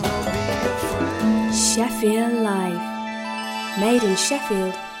Sheffield Live. Made in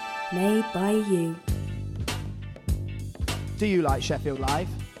Sheffield, made by you. Do you like Sheffield Live?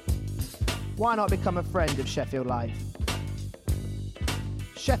 Why not become a friend of Sheffield Live?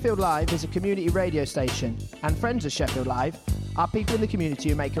 Sheffield Live is a community radio station, and friends of Sheffield Live are people in the community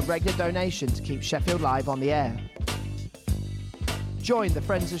who make a regular donation to keep Sheffield Live on the air. Join the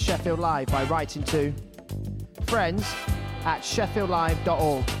Friends of Sheffield Live by writing to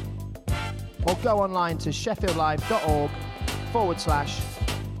friends@sheffieldlive.org or go online to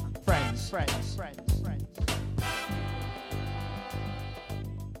sheffieldlive.org/friends.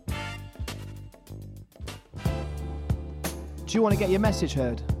 Do you want to get your message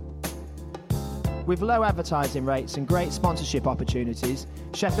heard? With low advertising rates and great sponsorship opportunities,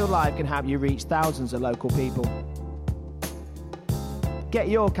 Sheffield Live can help you reach thousands of local people. Get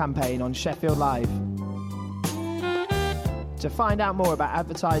your campaign on Sheffield Live. To find out more about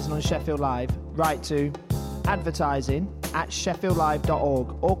advertising on Sheffield Live, write to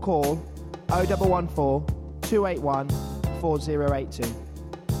advertising@sheffieldlive.org or call 0114 281 4082.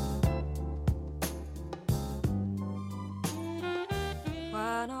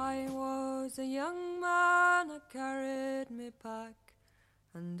 When I was a young man, I carried me pack,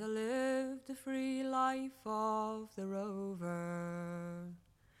 and I lived the free life of the rover.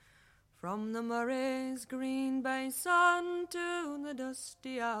 From the Murray's green basin to the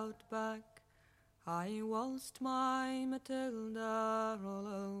dusty outback, I waltzed my Matilda all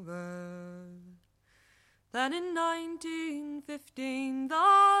over. Then in 1915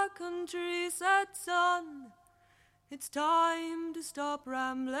 the country said, son, it's time to stop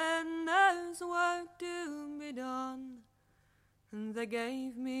rambling, there's work to be done. And they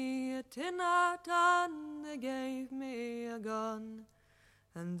gave me a tin hat and they gave me a gun,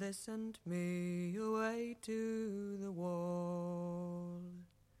 and they sent me away to the wall.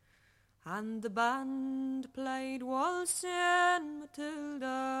 And the band played Waltzing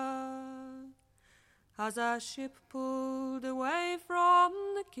Matilda as our ship pulled away from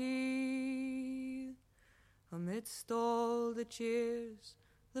the quay. Amidst all the cheers,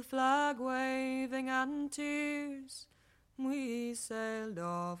 the flag waving and tears, we sailed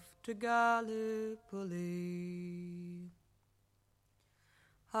off to Gallipoli.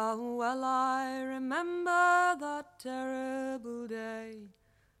 How well I remember that terrible day,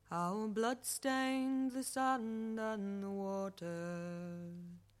 how blood-stained the sand and the water,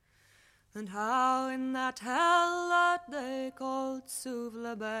 and how in that hell that they called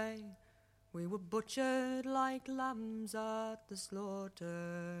Suvla Bay, we were butchered like lambs at the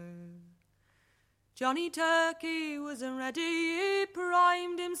slaughter. Johnny Turkey was ready, he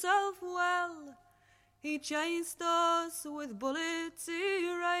primed himself well. He chased us with bullets, he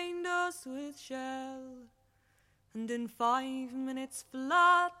rained us with shell. And in 5 minutes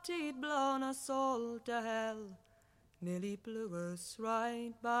flat he'd blown us all to hell, nearly blew us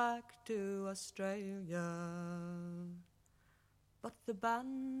right back to Australia. But the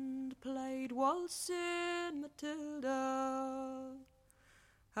band played Waltzing Matilda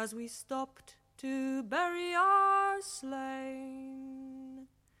as we stopped to bury our slain.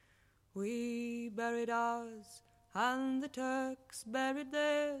 We buried ours and the Turks buried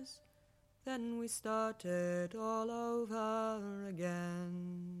theirs, then we started all over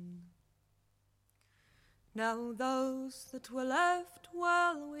again. Now those that were left,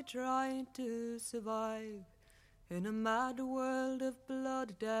 well, we tried to survive in a mad world of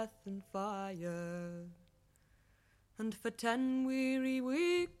blood, death and fire. And for 10 weary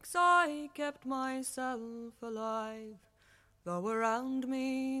weeks I kept myself alive, though around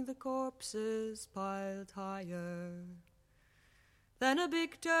me the corpses piled higher. Then a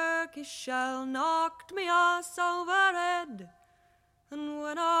big Turkish shell knocked me ass overhead, and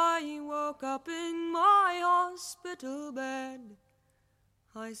when I woke up in my hospital bed,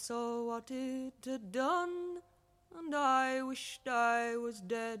 I saw what it had done, and I wished I was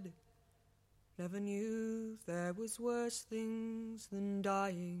dead. Never knew there was worse things than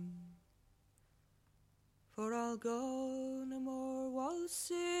dying. For I'll go no more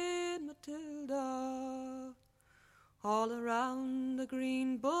waltzing Matilda, all around the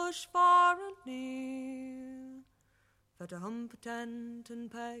green bush far and near. For to hump a tent and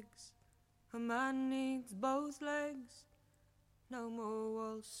pegs, a man needs both legs. No more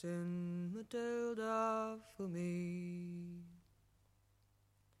waltzing Matilda for me.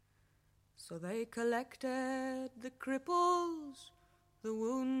 So they collected the cripples, the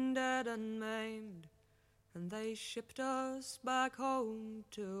wounded and maimed, and they shipped us back home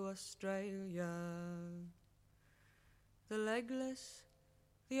to Australia. The legless,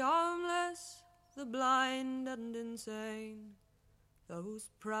 the armless, the blind and insane, those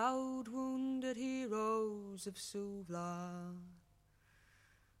proud wounded heroes of Suvla.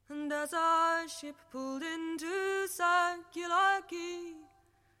 And as our ship pulled into Circular Quay,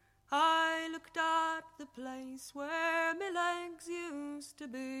 I looked at the place where my legs used to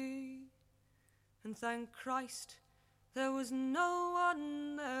be, and thank Christ there was no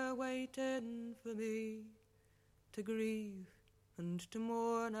one there waiting for me, to grieve and to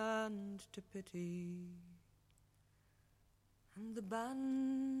mourn and to pity. And the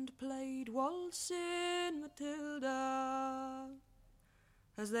band played Waltzing Matilda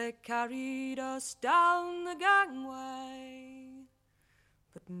as they carried us down the gangway,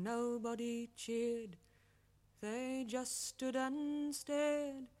 but nobody cheered, they just stood and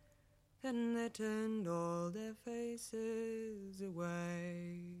stared, then they turned all their faces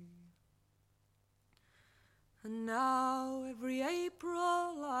away. And now every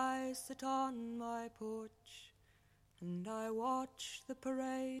April I sit on my porch, and I watch the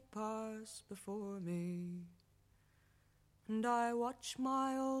parade pass before me, and I watch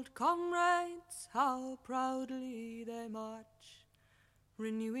my old comrades, how proudly they march,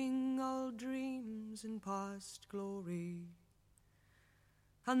 renewing old dreams and past glory.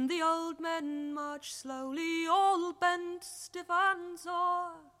 And the old men march slowly, all bent, stiff and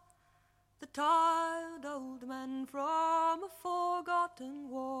sore, the tired old men from a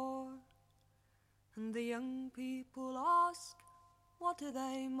forgotten war. And the young people ask, what are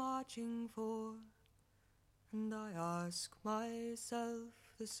they marching for? And I ask myself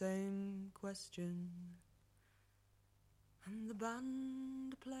the same question. And the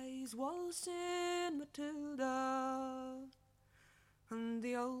band plays Waltzing Matilda, and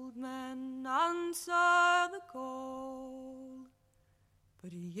the old men answer the call.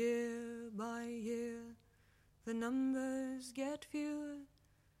 But year by year the numbers get fewer,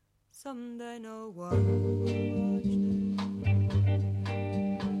 someday no one will watch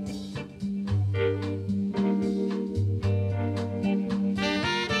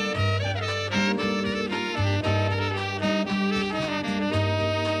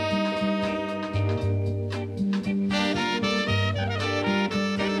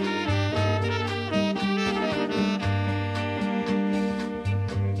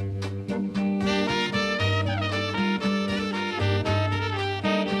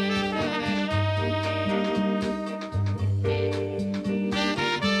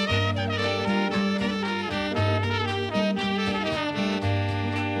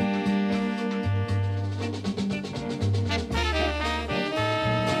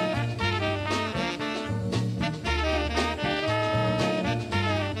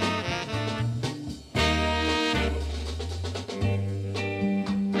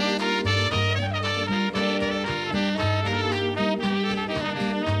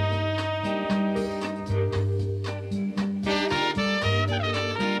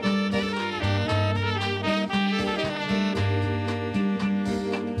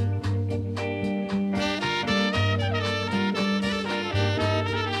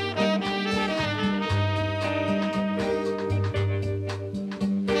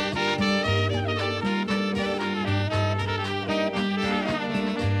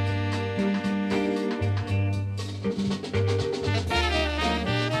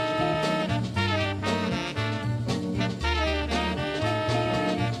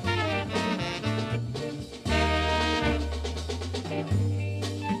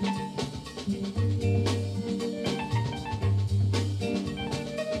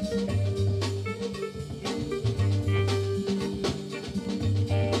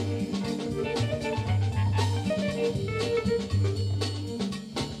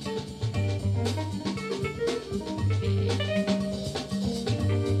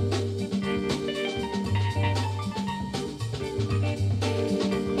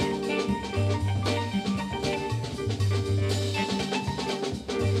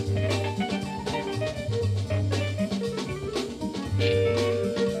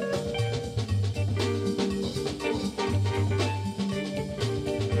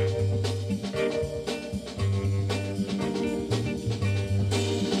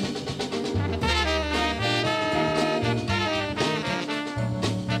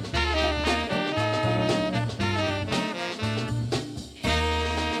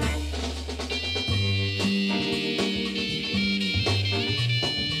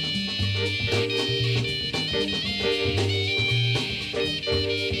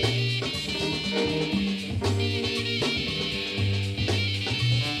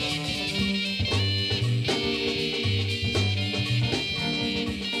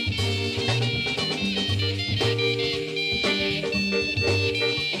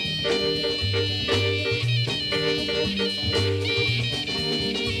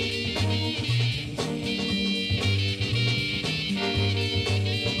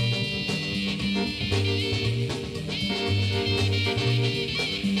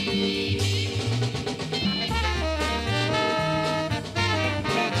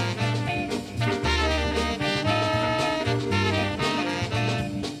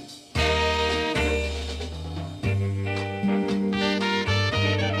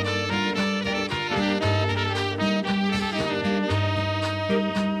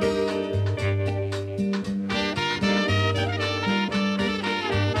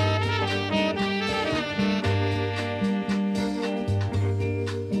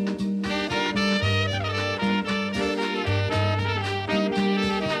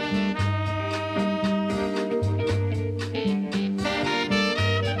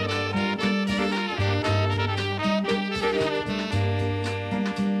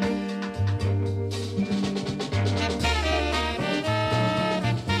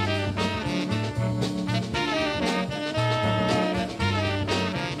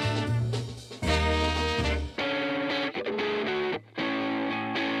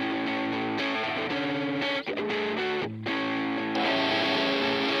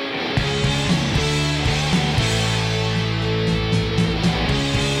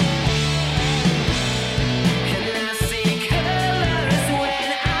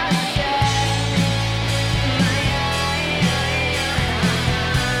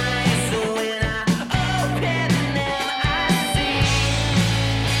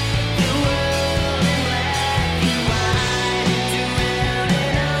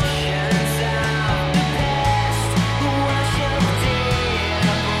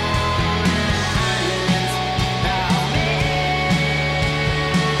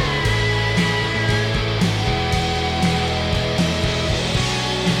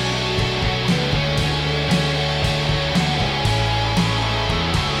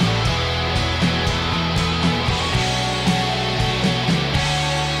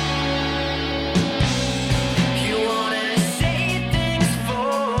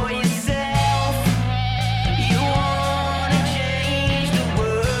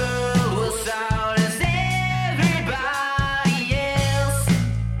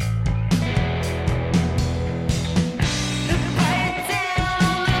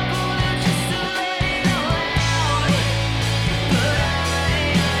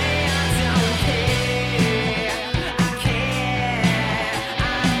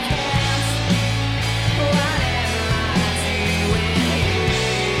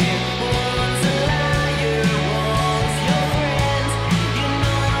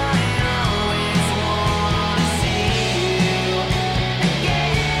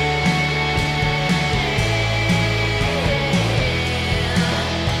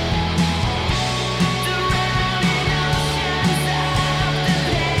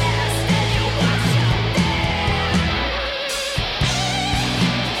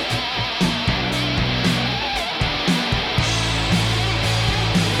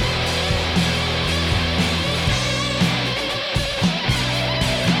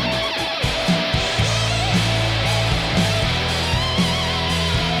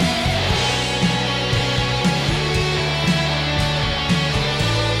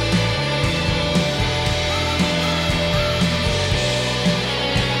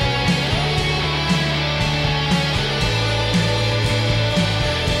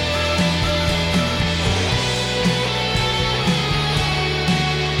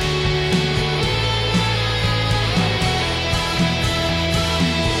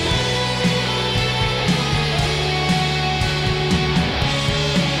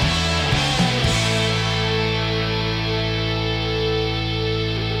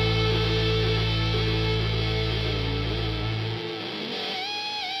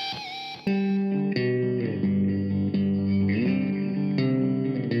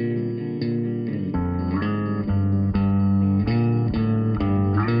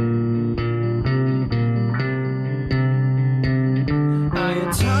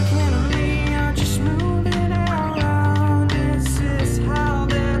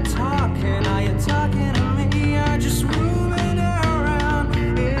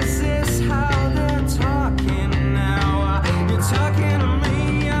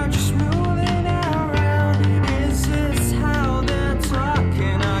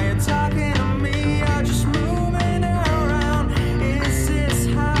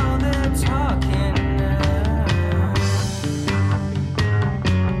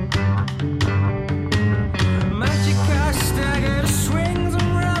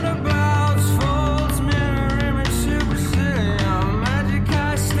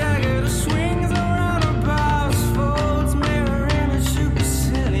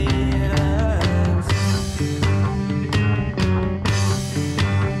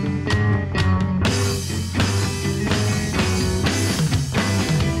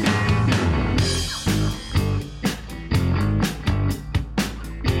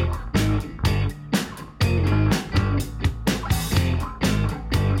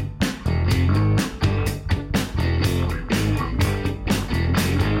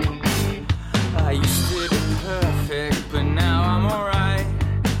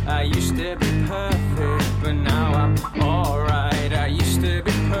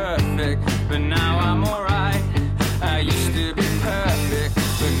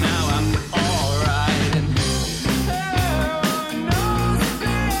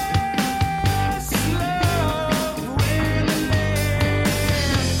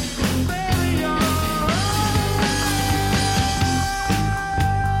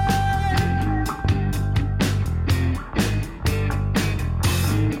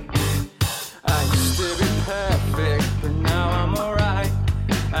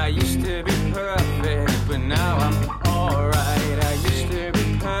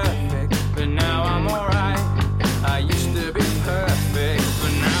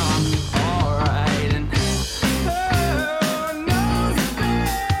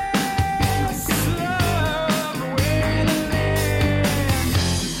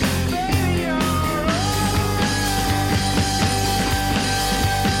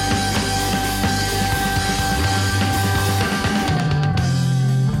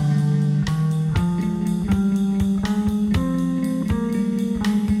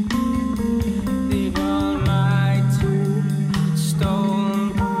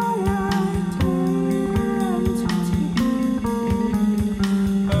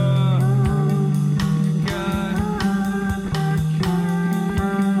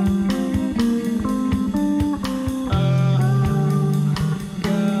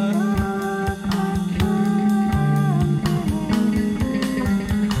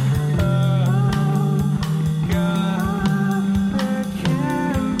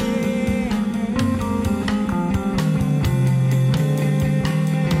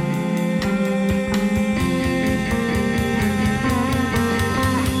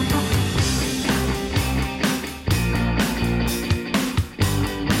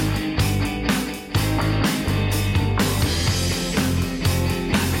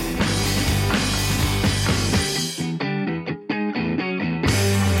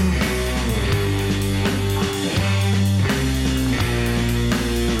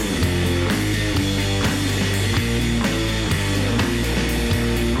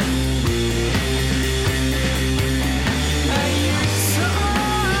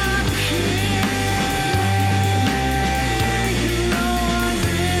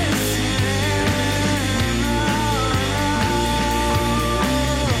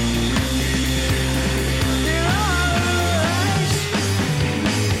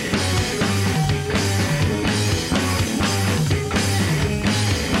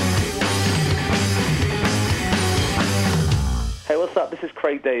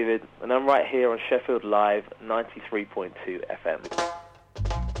David, and I'm right here on Sheffield Live 93.2 FM.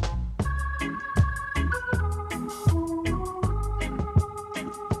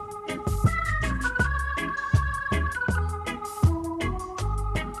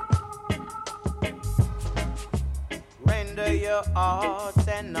 Render your art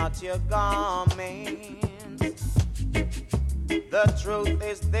and not your garments. The truth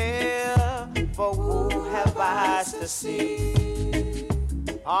is there, for who have eyes to see?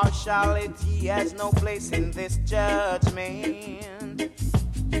 Partiality has no place in this judgment.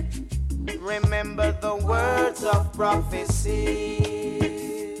 Remember the words of prophecy.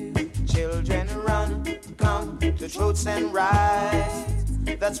 Children run, come to truths and rights.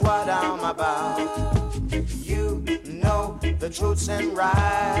 That's what I'm about. You know the truths and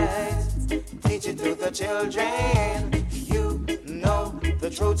rights. Teach it to the children. You know the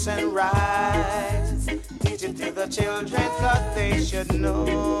truths and rights. Teach Teach it to the children, cause they should know.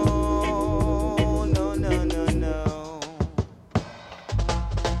 No, no, no, no.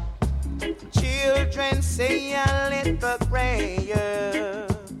 Children, say a little prayer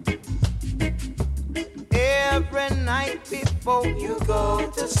every night before you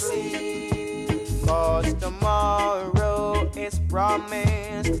go to sleep, 'cause tomorrow is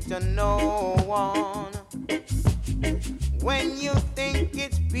promised to no one. When you think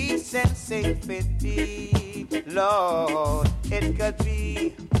it's peace and safety, Lord, it could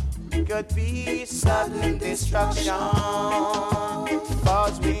be sudden destruction.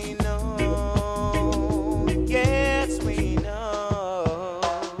 'Cause we know, yes we know.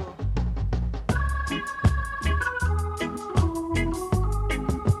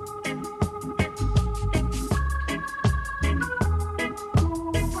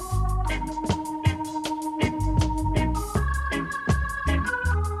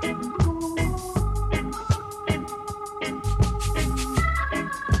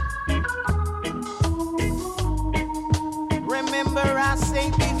 I say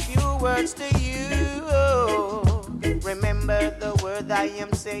these few words to you. Remember the word I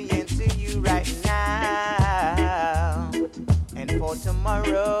am saying to you right now. And for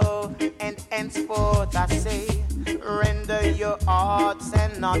tomorrow and henceforth I say, render your hearts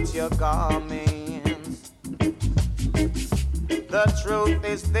and not your garments. The truth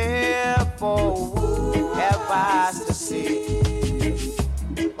is there for who have eyes to see.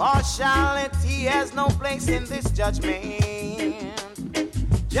 Partiality has no place in this judgment.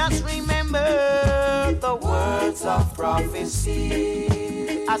 Just remember the words of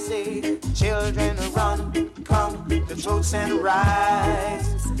prophecy. I say, children run, come, the truths and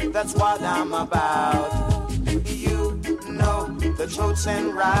rights. That's what I'm about. You know the truths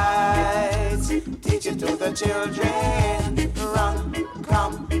and rights. Teach it to the children. Run,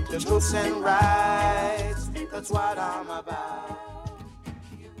 come, the truths and rights. That's what I'm about.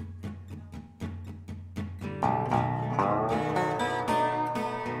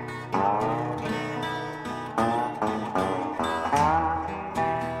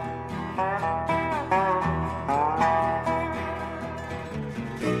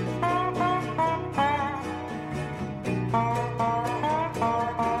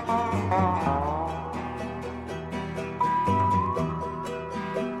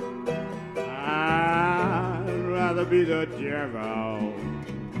 Be the devil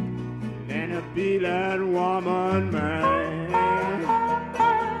than a be that woman, man.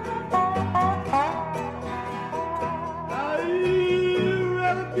 I'd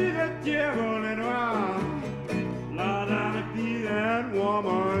rather be the devil than Lord, I'd be that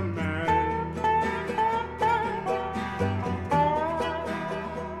woman, man.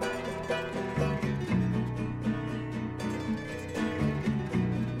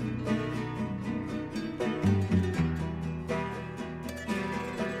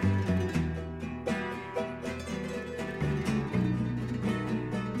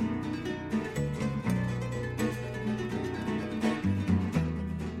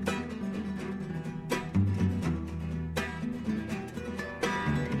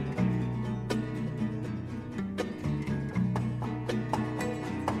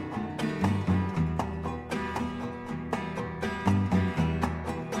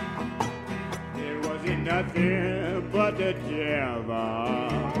 Nothing but the devil.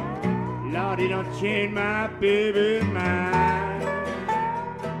 Lord, he don't change my baby's mind.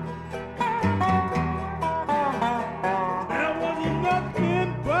 There wasn't nothing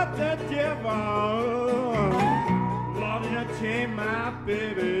but the devil. Lord, he don't change my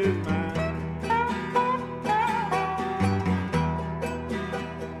baby's mind.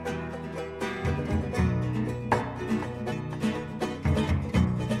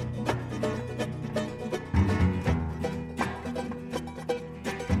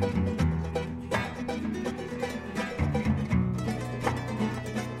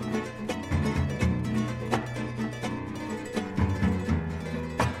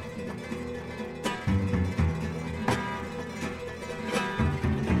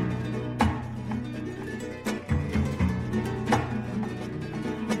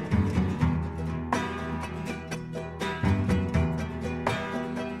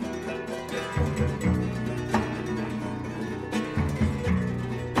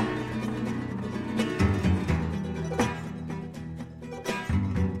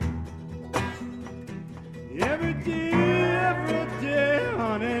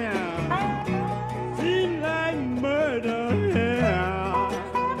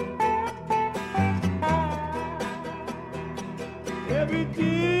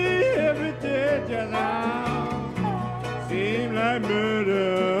 Seem like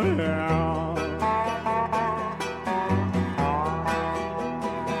murder.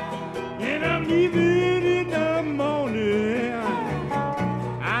 leaving in the morning,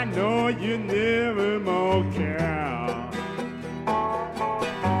 I know you never more care.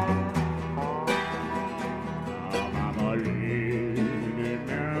 Mama leaving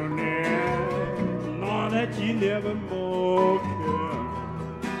down there, Lord, that you never more care.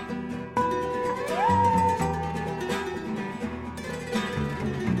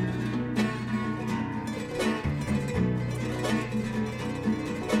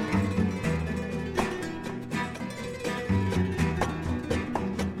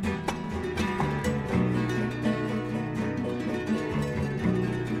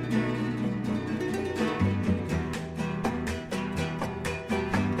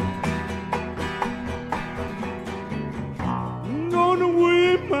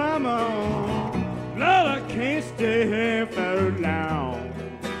 Stay here for long.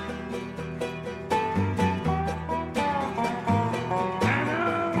 And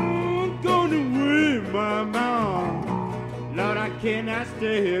I'm going away, Mama. Lord, I cannot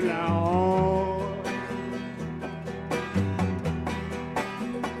stay here long.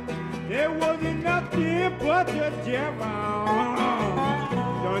 There wasn't nothing but the devil.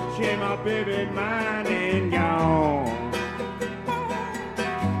 Don't change my baby mind and gone.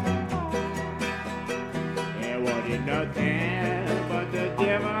 Nothing but the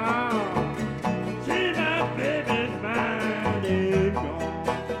devil. See my baby's mind is gone.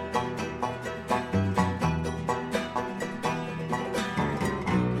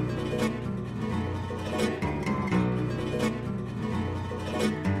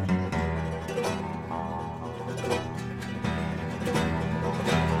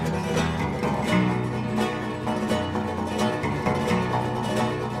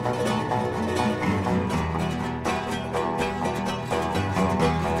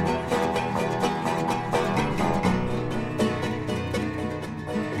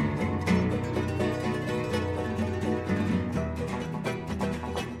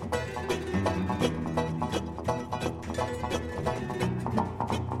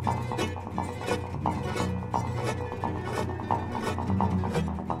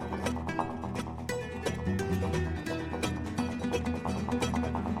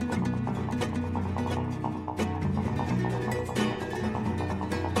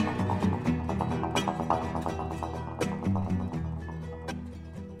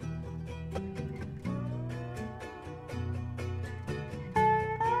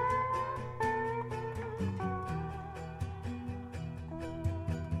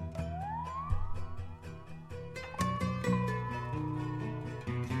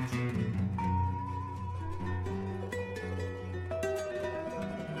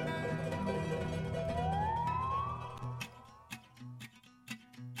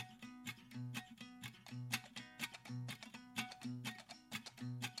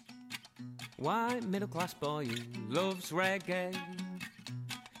 White middle-class boy who loves reggae.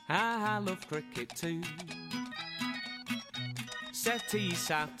 I love cricket too. Settee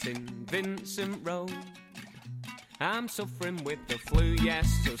sat in Vincent Road. I'm suffering with the flu, yes,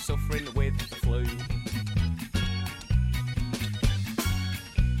 so suffering with the flu.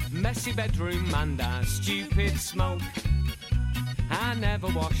 Messy bedroom and a stupid smoke. I never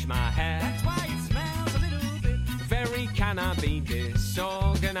wash my hair. That's why it smells a little bit. Very can I be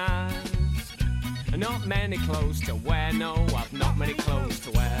disorganised. Not many clothes to wear, no, I've not many clothes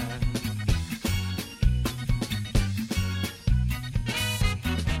to wear.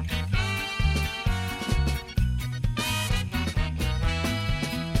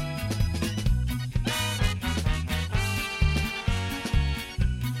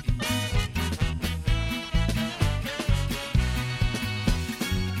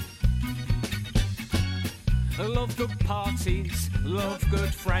 I love good parties, love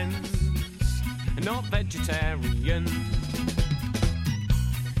good friends. Not vegetarian.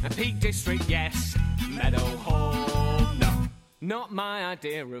 A Peak District, yes. Meadow Hall, no. Not my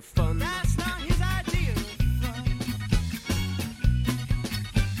idea of fun. That's not his idea of fun.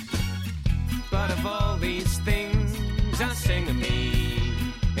 But of all these things I sing of me,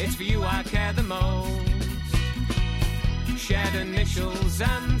 it's for you I care the most. Shared initials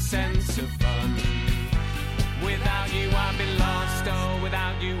and sense of fun. Without you I'd be lost, oh,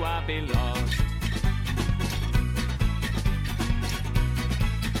 without you I'd be lost.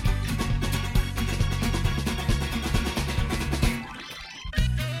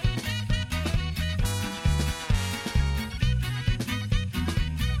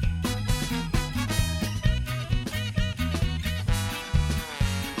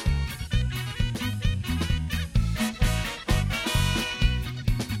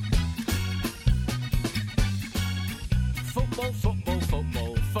 Football, football,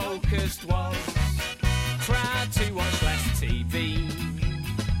 football, folk focused was. Tried to watch less TV.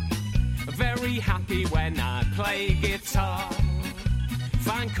 Very happy when I play guitar.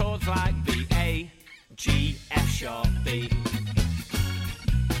 Find chords like the A, G, F sharp, B.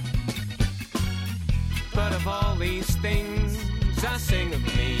 But of all these things I sing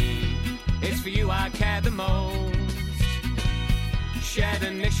of me, it's for you I care the most. Shared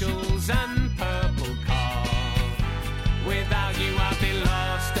initials and purple car. Without you I'd be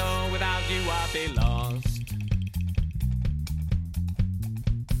lost, oh, without you I'd be lost.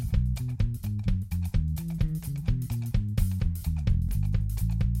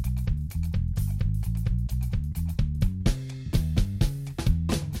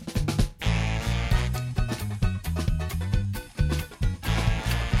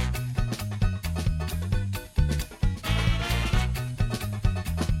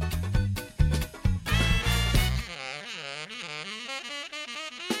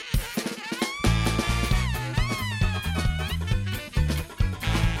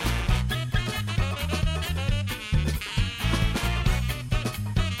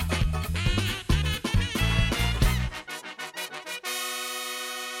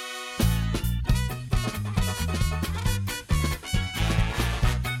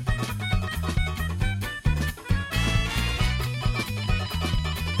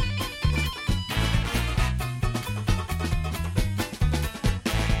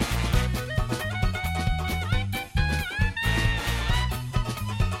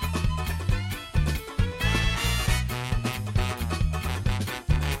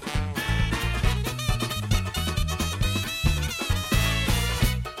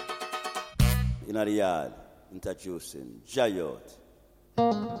 In the yard, introducing Jayot.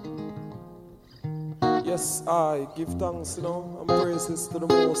 Yes, I give thanks, and praises to the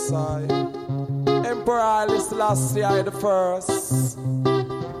Most High. Emperor Haile Selassie I the first.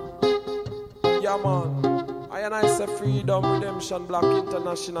 Yeah, man. I say freedom, redemption, black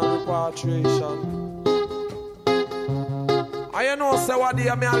international repatriation. I know say what day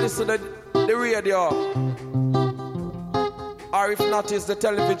I listen to the radio. Or if not, it's the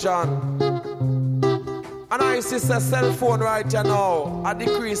television. And I see a cell phone right here now. I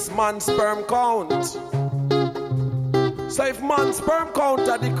decrease man's sperm count. So if man's sperm count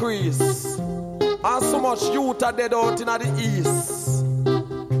a decrease, and so much youth are dead out in the east.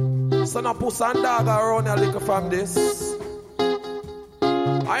 So now puss and dog around a little from this.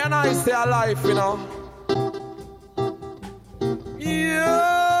 I stay alive, you know. Yeah.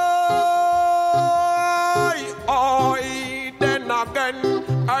 I then again,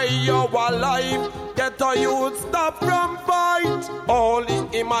 you're alive. Get a youth stop from fight.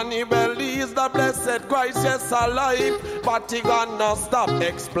 Only Emmanuel is the blessed Christ, yes alive. But he gonna stop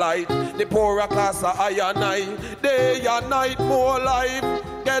exploit the poorer class of I and I. Day and night more life.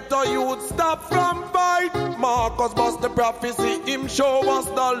 Get a youth stop from fight. Marcus bust the prophecy, him show us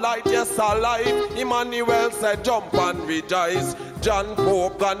the light, yes alive. Emmanuel said jump and rejoice. John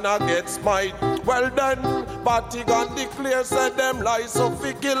Pope gonna get smite. Well then, Vatican declare said them lies so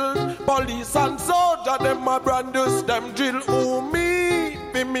fi kill. Police and soldier them a brandus them drill. Who me?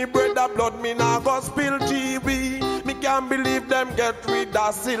 Be me bread of blood me nah go spill TV. Me can't believe them get rid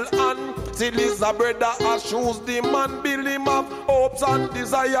of Sil and Sil is a brother a shoes the man bill him up. Hopes and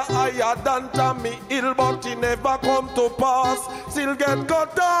desire higher than Tommy Hill, but he never come to pass. Sil get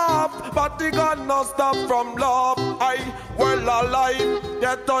cut off, but he got no stop from love. I well alive,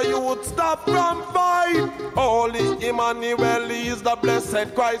 get a youth stop from fight. Holy Emmanuel is the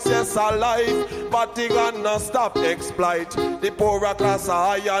blessed Christ, yes alive. But he gonna stop exploit the poorer class of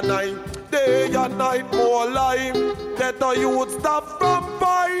I and I. Day and night more life. Get a youth stop from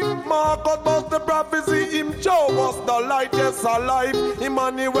fight. Marcus bust the prophecy, him show us the light, yes alive.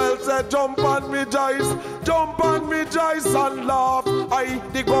 Emmanuel said jump and rejoice. Jump and rejoice and laugh.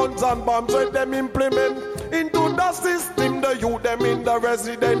 The guns and bombs when them implement into the system, the youth them in the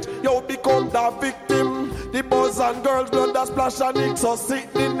resident, you become the victim. The boys and girls blood that splash and it's so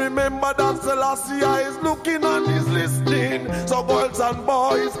sickening. Remember that Selassie is looking and is listening. So girls and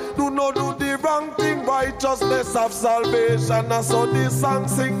boys, do not do the wrong thing. Righteousness of salvation, and so this song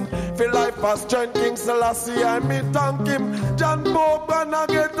sing. Feel life for strength, King Selassie, I me thank him. John Pope gonna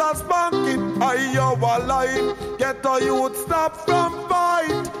get a spanking. I you alive, get a youth stop from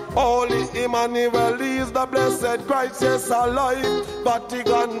fight. Holy Emmanuel is the blessed Christ, yes alive. But he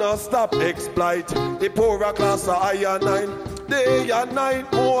gonna stop exploit the poorer class of I and I. Day and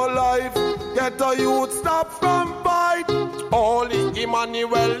night more life. Get a youth stop from fight. Holy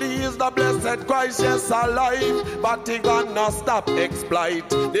Emmanuel is the blessed Christ, yes, alive. But he gonna stop exploit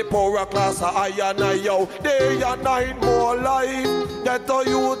the poorer class of I and I, yo. Day and night more life. Get the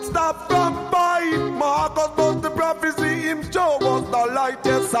youth stop from bite. Marcus was the prophecy, him show was the light,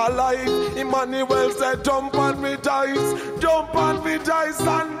 yes, alive. Emmanuel said, jump and rejoice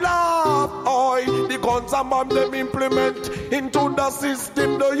and laugh. Oi, the guns and bomb them implement into the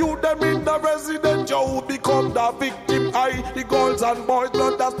system. The youth them in the resident, yo, become the victim. The girls and boys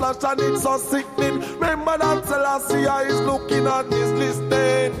blood that splash and it's so sickening. Remember that Selassie is looking and is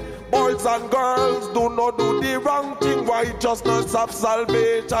listening. Boys and girls do not do the wrong thing. Righteousness of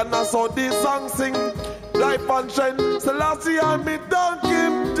salvation, and so this song sing. Life and strength, Selassie and me dunk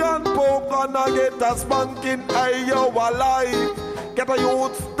him. John Poke and I get a spanking. Hey, yo, alive. Get a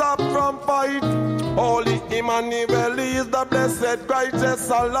youth stop from fight. Holy Emmanuel is the blessed Christ, yes,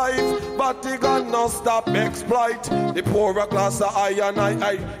 alive. But he gonna stop exploit the poorer class of I and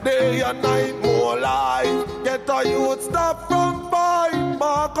I. Day and night more life. Get a youth stop from fight.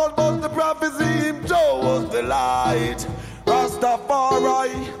 Marcus was the prophecy, him Joe was the light.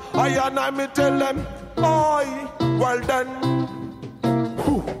 Rastafari, I and I me tell them, oi, well then.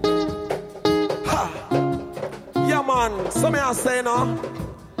 Whew. Ha. Yeah man, so me I say no.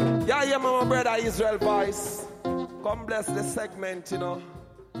 Yeah, my brother Israel voice. Come bless the segment, you know.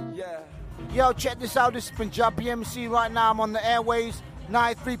 Yeah. Yo, check this out. This is Punjabi MC right now. I'm on the airways,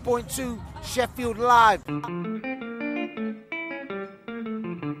 93.2 Sheffield Live.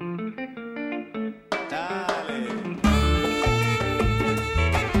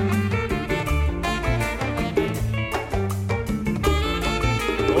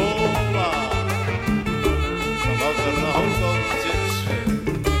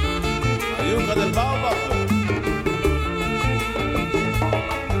 Del Baobab.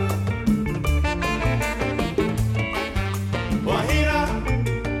 Guajira,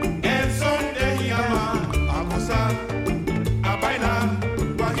 el son de llama a gozar, a bailar.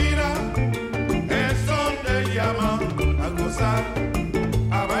 Guajira, el son de llama a gozar,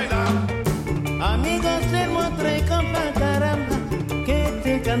 a bailar. Amigos del Montre compa caramba, que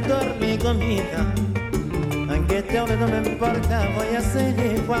este cantor me comida. Aunque te hable no me importa, voy a ser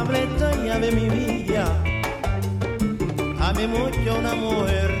el puebleto y a ver mi vida. Ame mucho una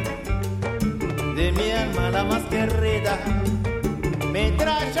mujer, de mi alma la más querida. Me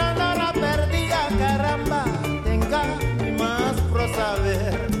trajo no la perdida, caramba, tenga y más pro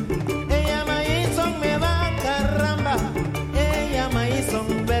saber. Ella me hizo me va, caramba, ella me hizo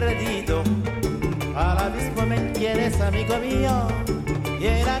un perdido. A la misma me quieres, amigo mío, y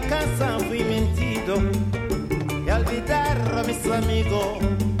en la casa fui mentido. Y al olvidar a mis amigos,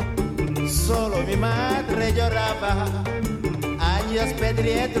 solo mi madre lloraba. Años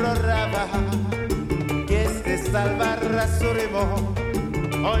Pedrietro raba, que salvar a su ritmo.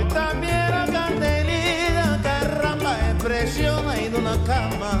 Hoy también la candelita, caramba, impresiona en una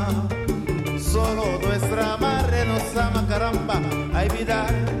cama. Solo nuestra madre nos ama, caramba, a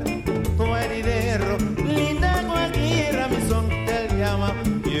evitar tu heredero. Linda cualquiera, mi son te llama.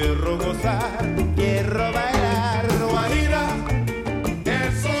 Quiero gozar, quiero bailar. Guajira,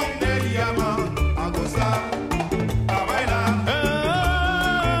 el son te llama a gozar, a bailar.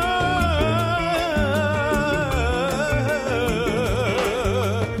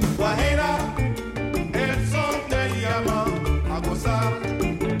 Guajira, el son te llama a gozar,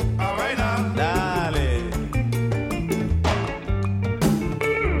 a bailar. Dale.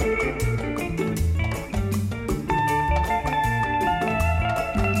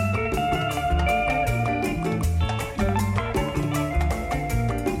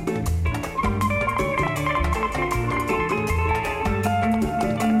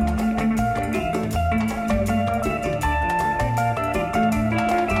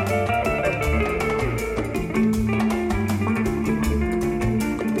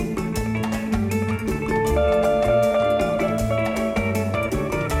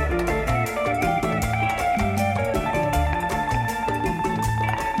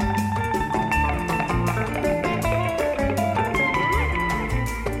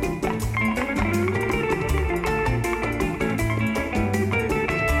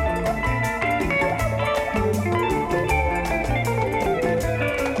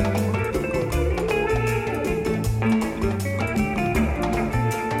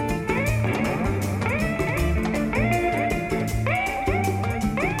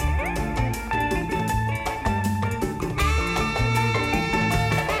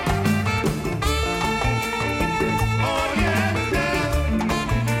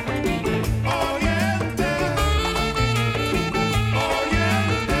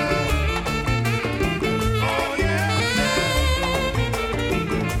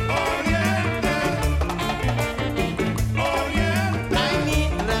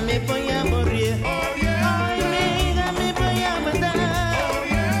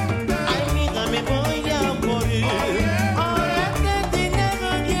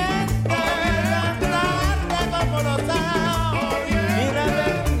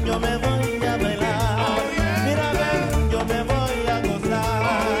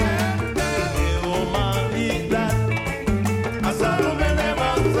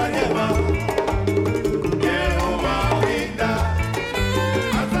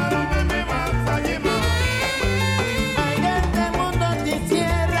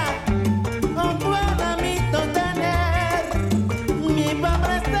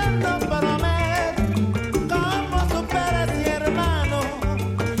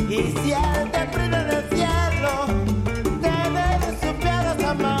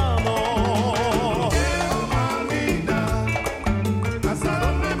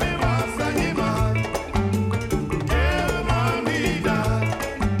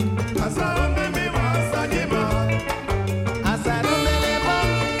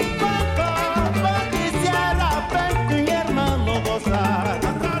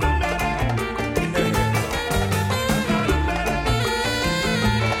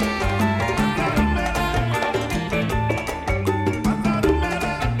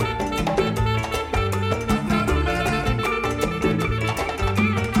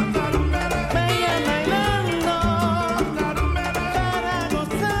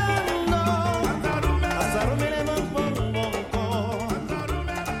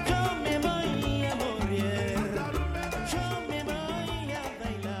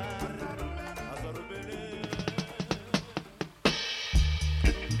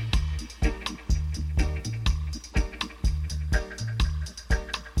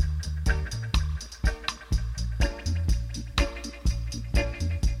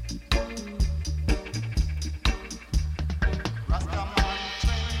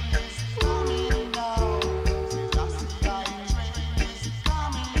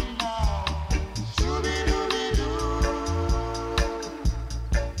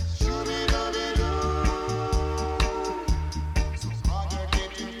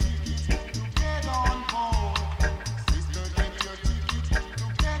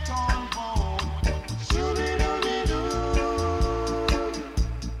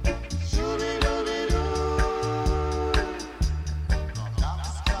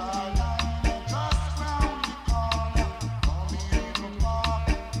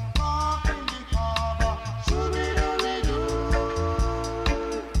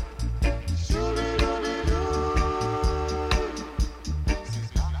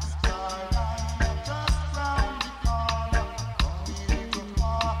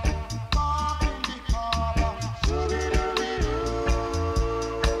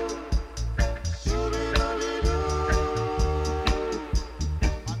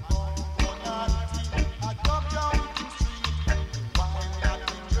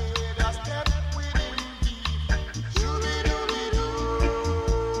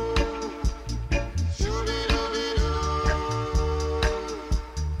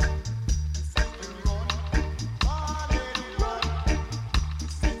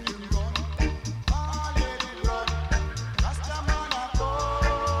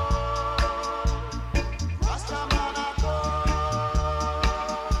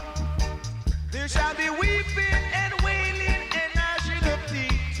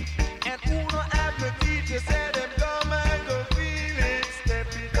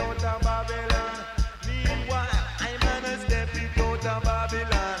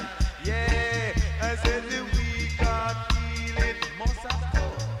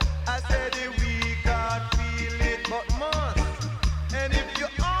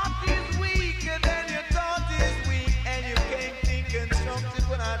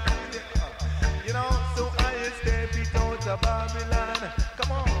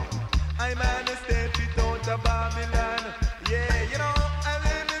 I man is step it out of Babylon. Yeah, you know, I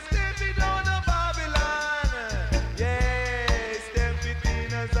man is step it out of Babylon. Yeah, step it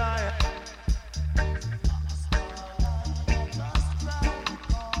in a Zion.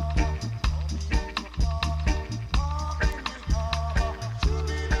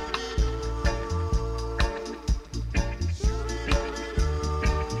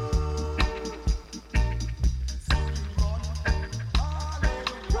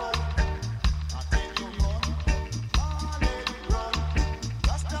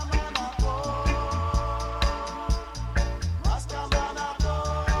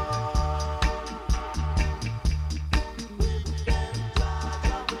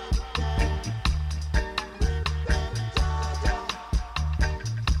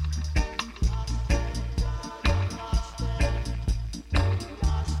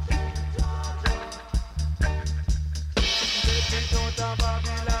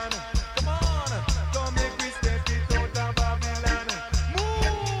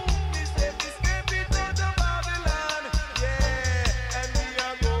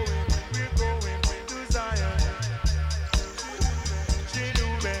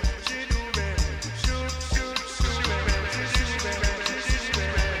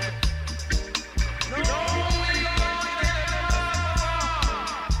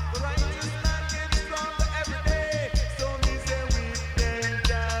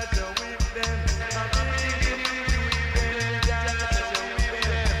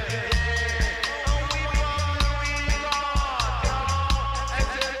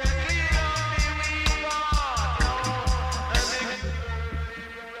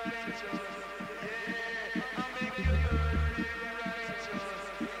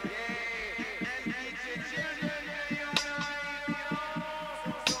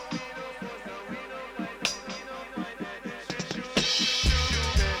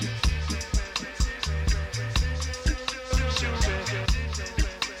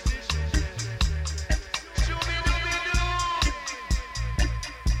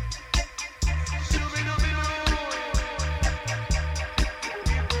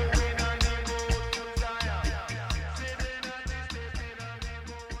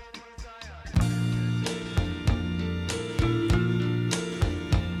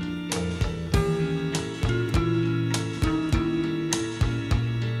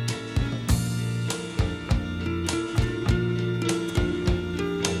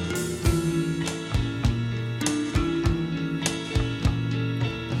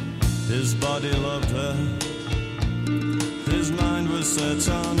 His body loved her, his mind was set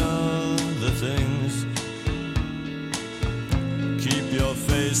on other things. Keep your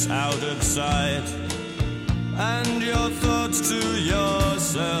face out of sight and your thoughts to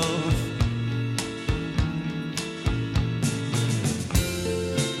yourself.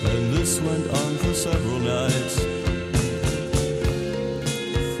 And this went on for several nights,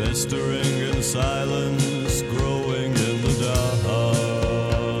 festering in silence, growing in the dark.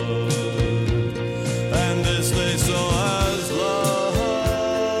 And this they saw as love,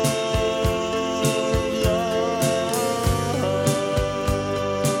 love.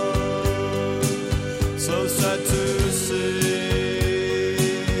 So sad to see,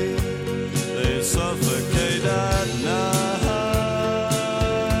 they suffocate at night.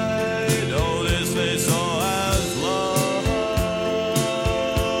 Oh, this they saw as love,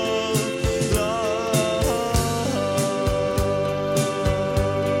 love.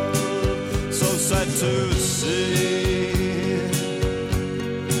 So sad to see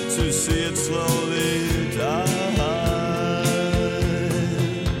it slowly die.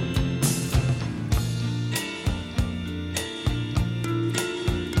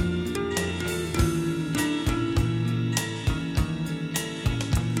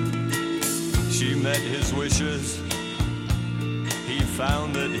 She met his wishes. He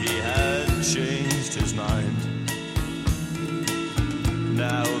found that he had changed his mind.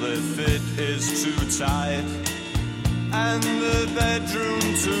 Now the fit is too tight and the bedroom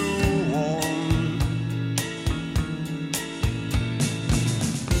too warm.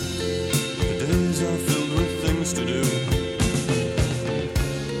 The days are filled with things to do.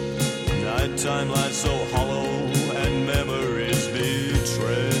 Nighttime lies so hollow and memories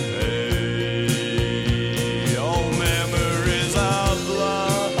betray. Oh, memories of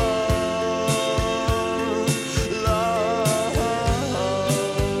love, love.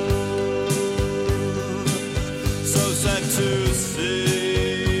 So sad to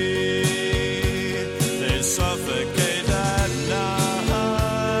see,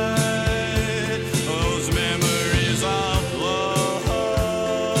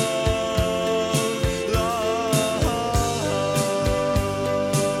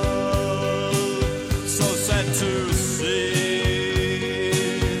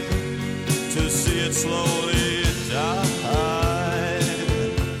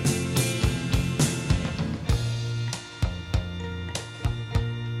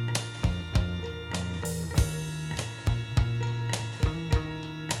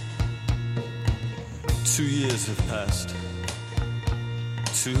 2 years have passed.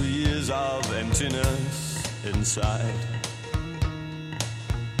 2 years of emptiness inside.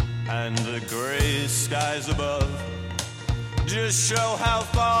 And the grey skies above just show how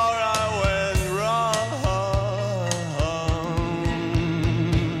far I went wrong.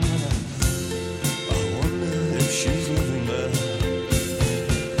 I wonder if she's living there,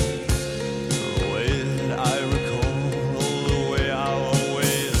 the way that I recall, the way I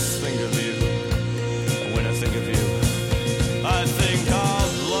always think of you. When I think of you, I think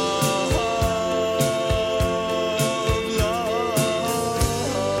of love, love.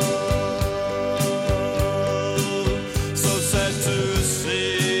 So sad to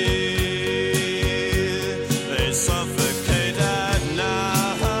see they suffocate at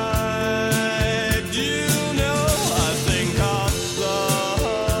night. You know, I think of love,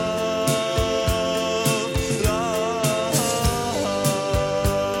 love.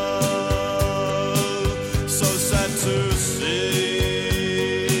 So sad to see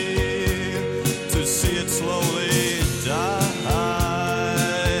it slowly die.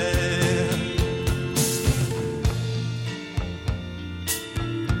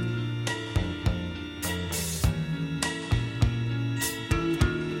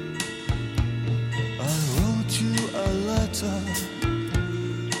 I wrote you a letter,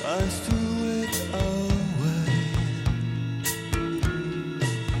 I threw it away.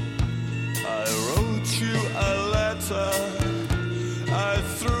 I wrote you a letter, I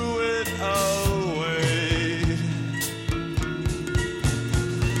threw it away.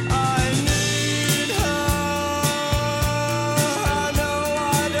 I need her, I know I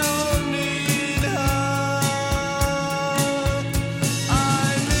don't need her. I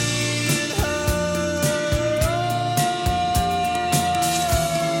need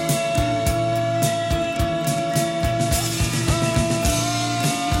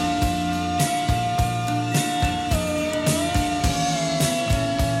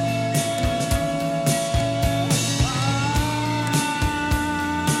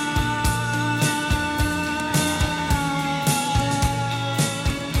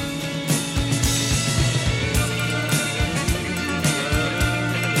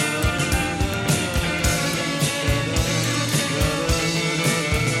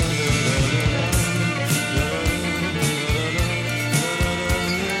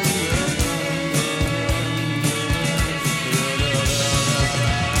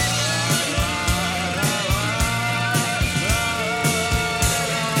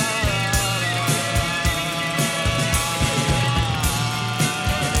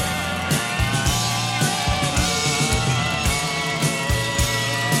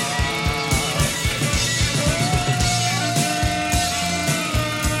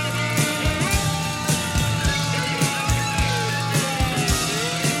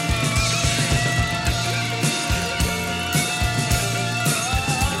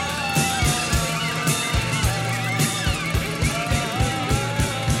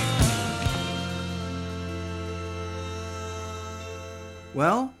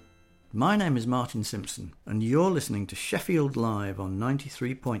Well, my name is Martin Simpson, and you're listening to Sheffield Live on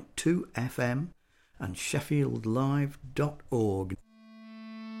 93.2 FM and sheffieldlive.org.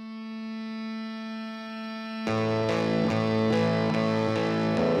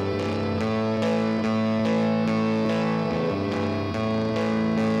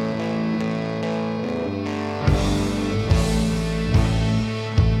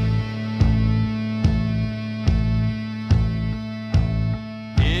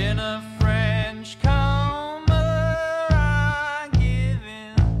 In a French coma, I give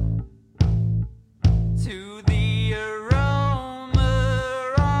in to the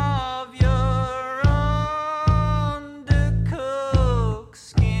aroma of your undercooked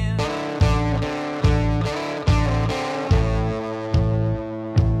skin.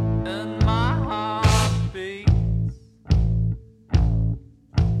 And my heart beats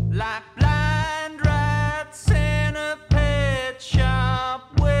like blind rats in a pet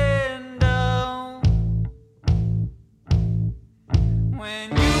shop window.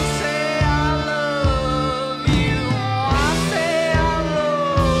 When you say I love you, I say I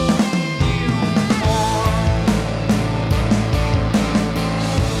love you more.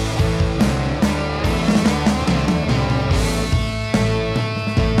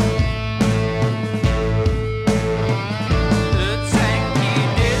 The tanky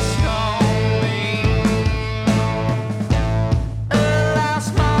disco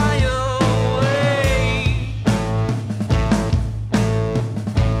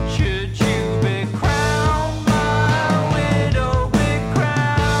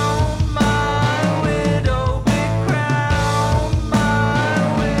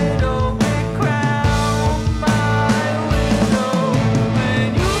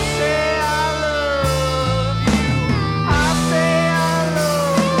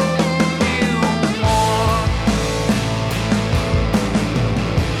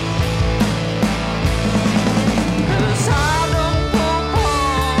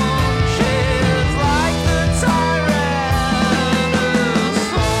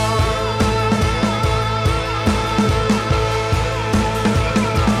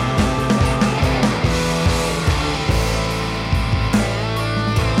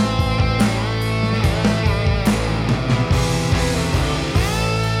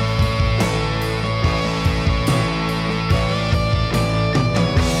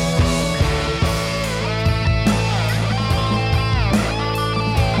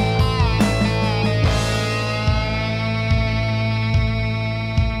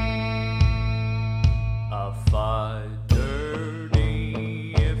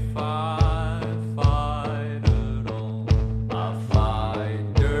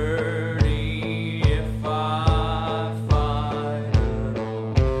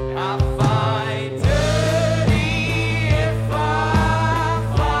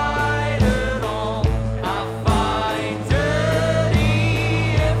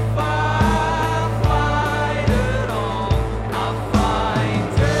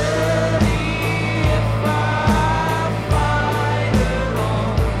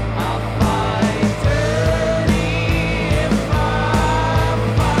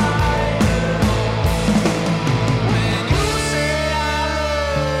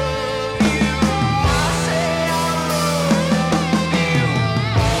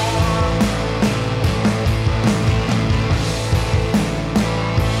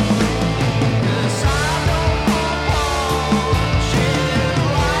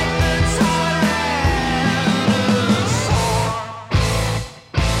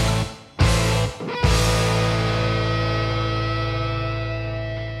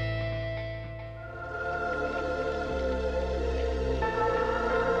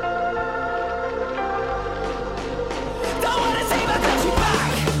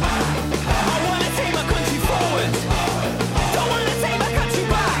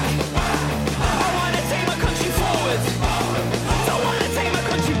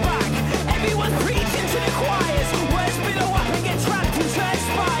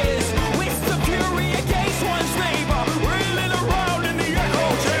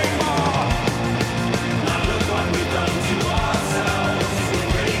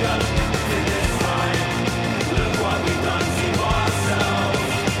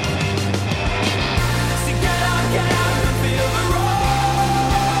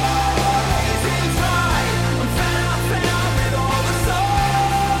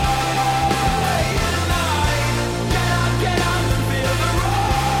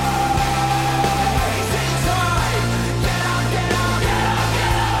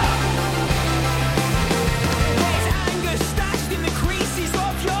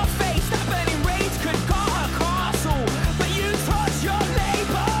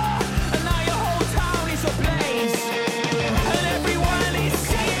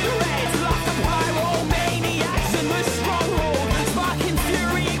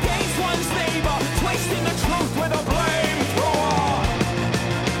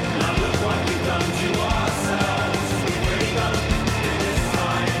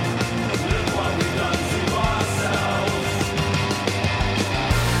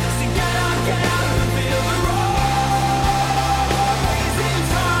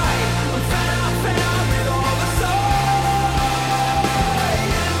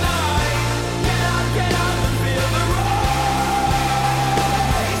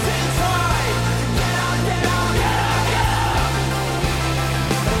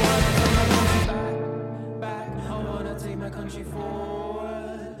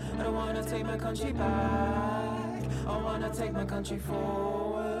country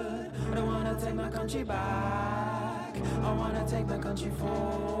forward. I don't wanna take my country back. I wanna take my country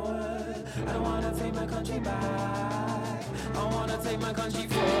forward. I don't wanna take my country back. I wanna take my country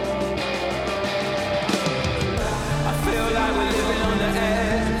forward. I feel like we're living on the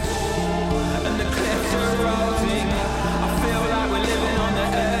edge, and the cliffs are rising. I feel like we're living on the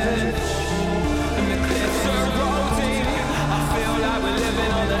edge, and the cliffs are rising. I feel like we're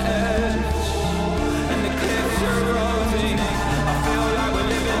living on the edge, and the cliffs are rising. I feel like we're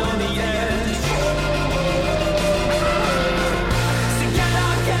living on the edge. So get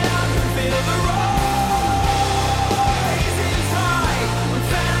up and feel the rising tide. I'm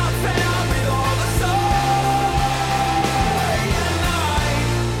fed up with all the sorrow tonight.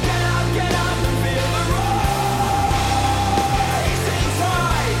 Get up and feel the rising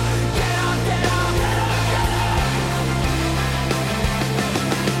tide. Get up.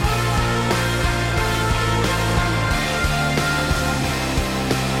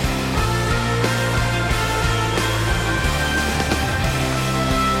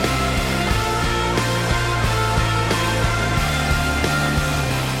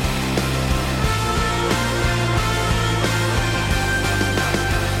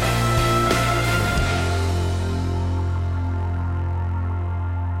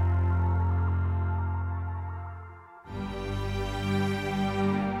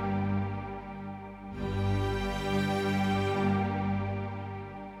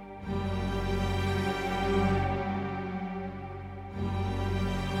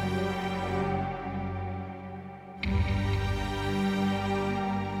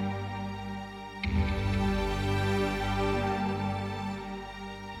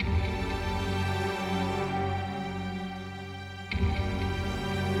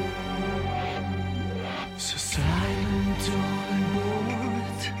 So silent on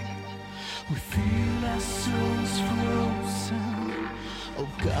board, we feel our souls frozen. Oh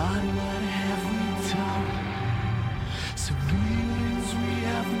God, what have we done? So